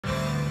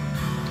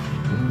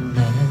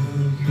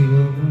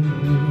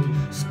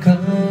スカイ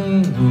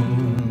の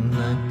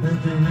中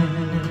で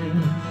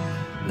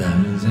な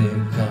ぜ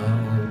か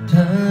お互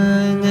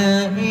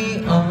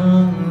い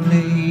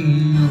Only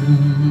You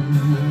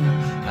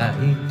相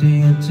手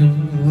やつ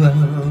は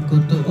言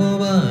葉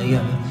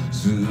や数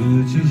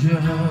字じゃ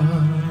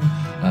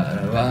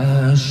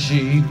表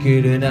し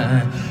きれ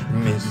ない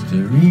ミステ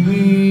リ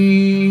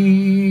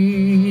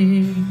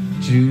ー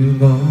15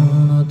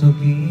の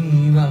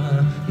時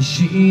は見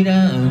知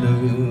ら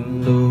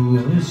ぬ同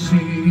士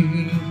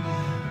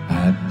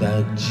20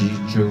歳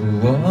ちょう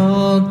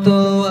ど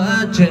は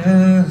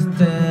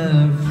Just a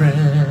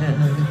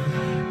friend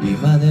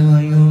今で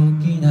は陽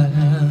気な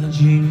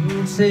人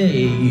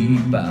生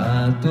パ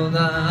ート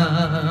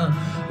ナ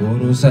ーこ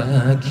の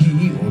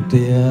先お手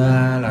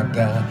柔ら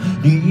か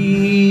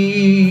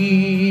に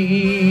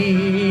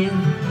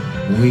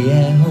We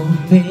are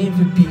hoping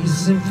for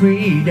peace and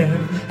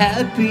freedom,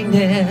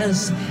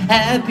 happiness,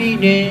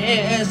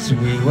 happiness.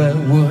 We were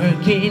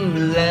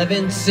working,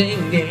 loving,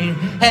 singing,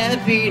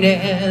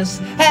 happiness,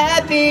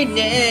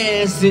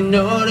 happiness. In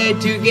order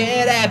to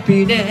get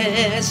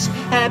happiness,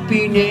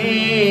 happiness.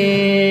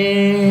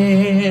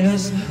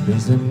 目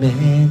覚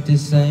めて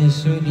最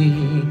初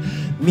に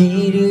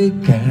見る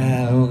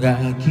顔が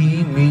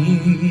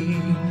君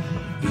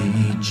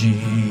一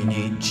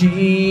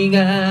日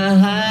が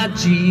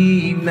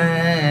始ま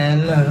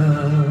る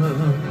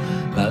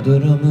まど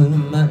ろむ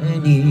前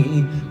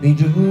に見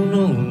る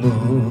の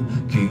も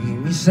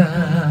君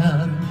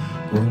さ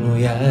この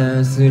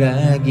安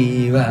ら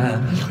ぎ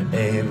は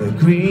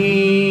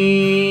Evergreen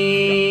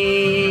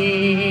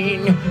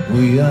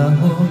We are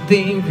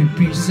hoping for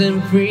peace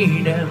and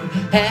freedom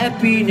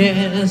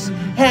Happiness,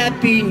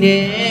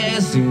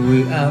 happiness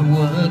We are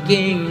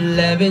working,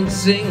 loving,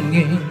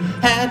 singing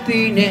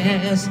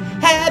Happiness,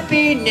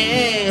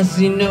 happiness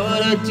In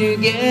order to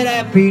get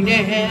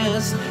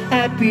happiness,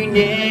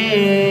 happiness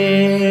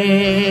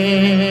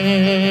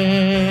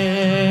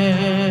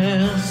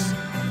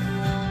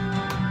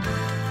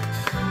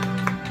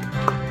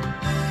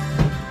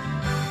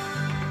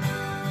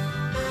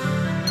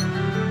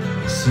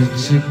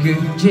Such a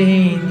good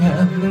day,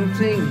 having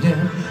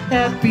freedom,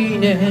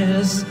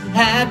 happiness,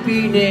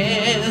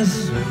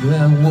 happiness. We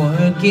are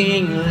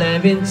working,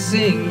 living,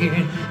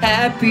 singing,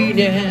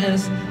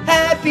 happiness,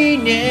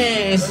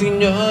 happiness.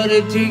 In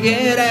order to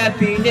get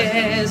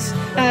happiness,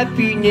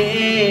 happiness.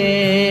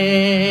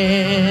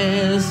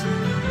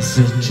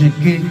 Such a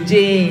good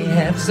day,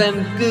 have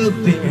some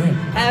good beer,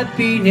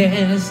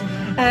 happiness,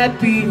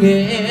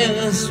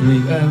 happiness. We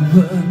are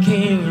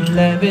working,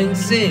 living,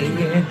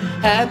 singing,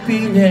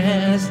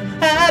 happiness,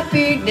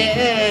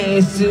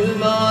 happiness.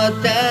 も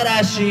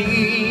新し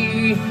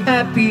い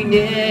happiness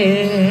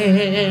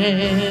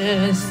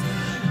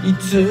い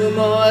つ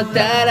も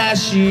新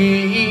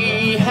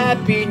しい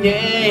happiness